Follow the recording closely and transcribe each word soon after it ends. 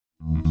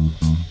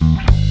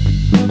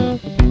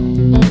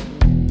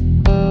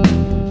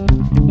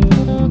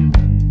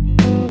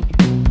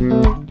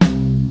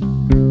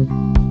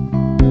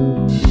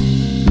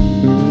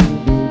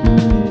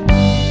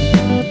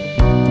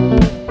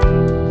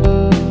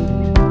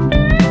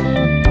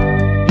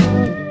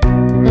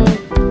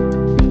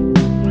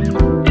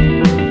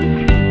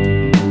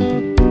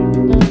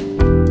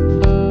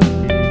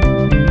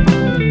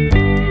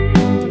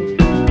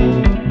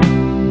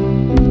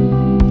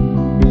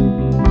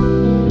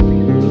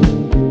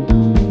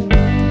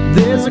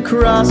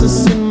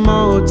Crisis in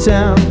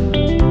Motown.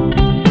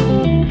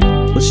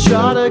 Let's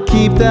try to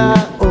keep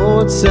that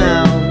old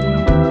sound.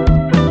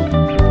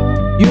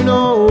 You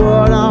know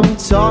what I'm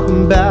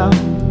talking about.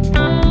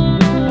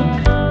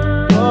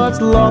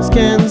 What's lost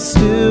can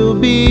still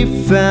be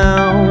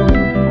found.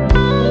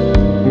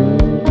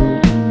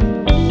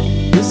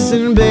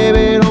 Listen,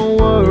 baby, don't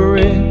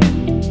worry.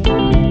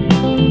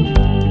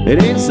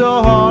 It ain't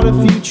so hard if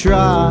you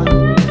try.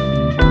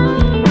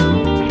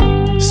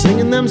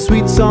 Singing them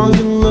sweet songs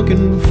you're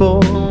looking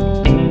for,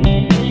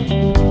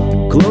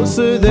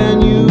 closer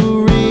than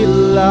you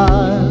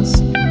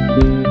realize.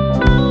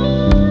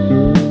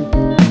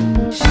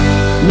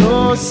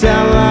 No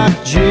sound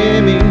like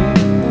Jimmy,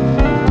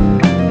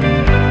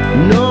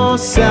 no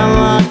sound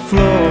like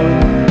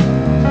Floyd,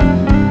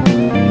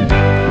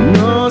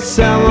 no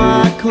sound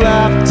like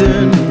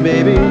Clapton,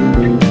 baby.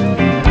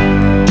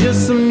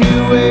 Just some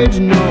new age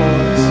noise.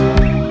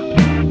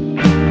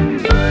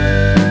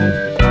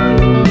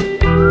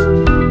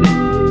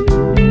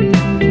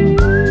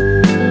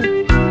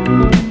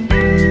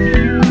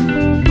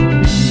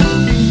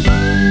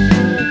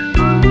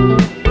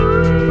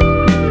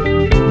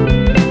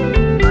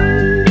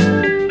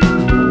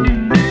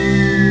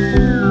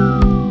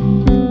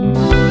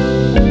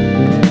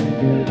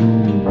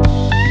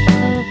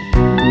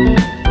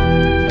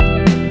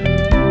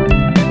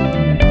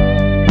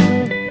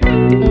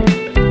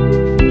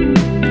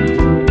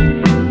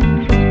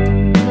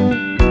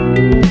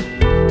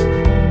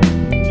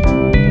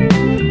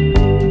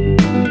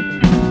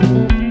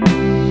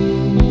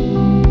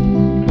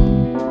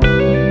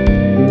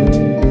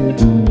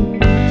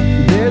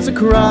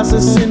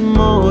 Crisis in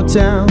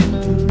Motown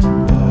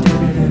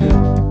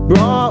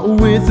brought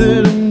with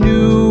it a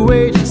new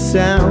age of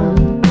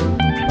sound,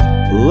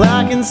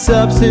 lacking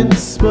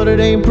substance but it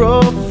ain't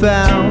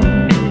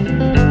profound.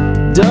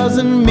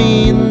 Doesn't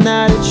mean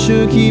that it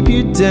should keep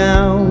you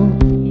down.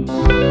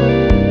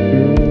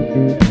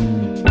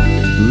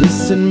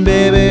 Listen,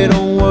 baby,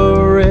 don't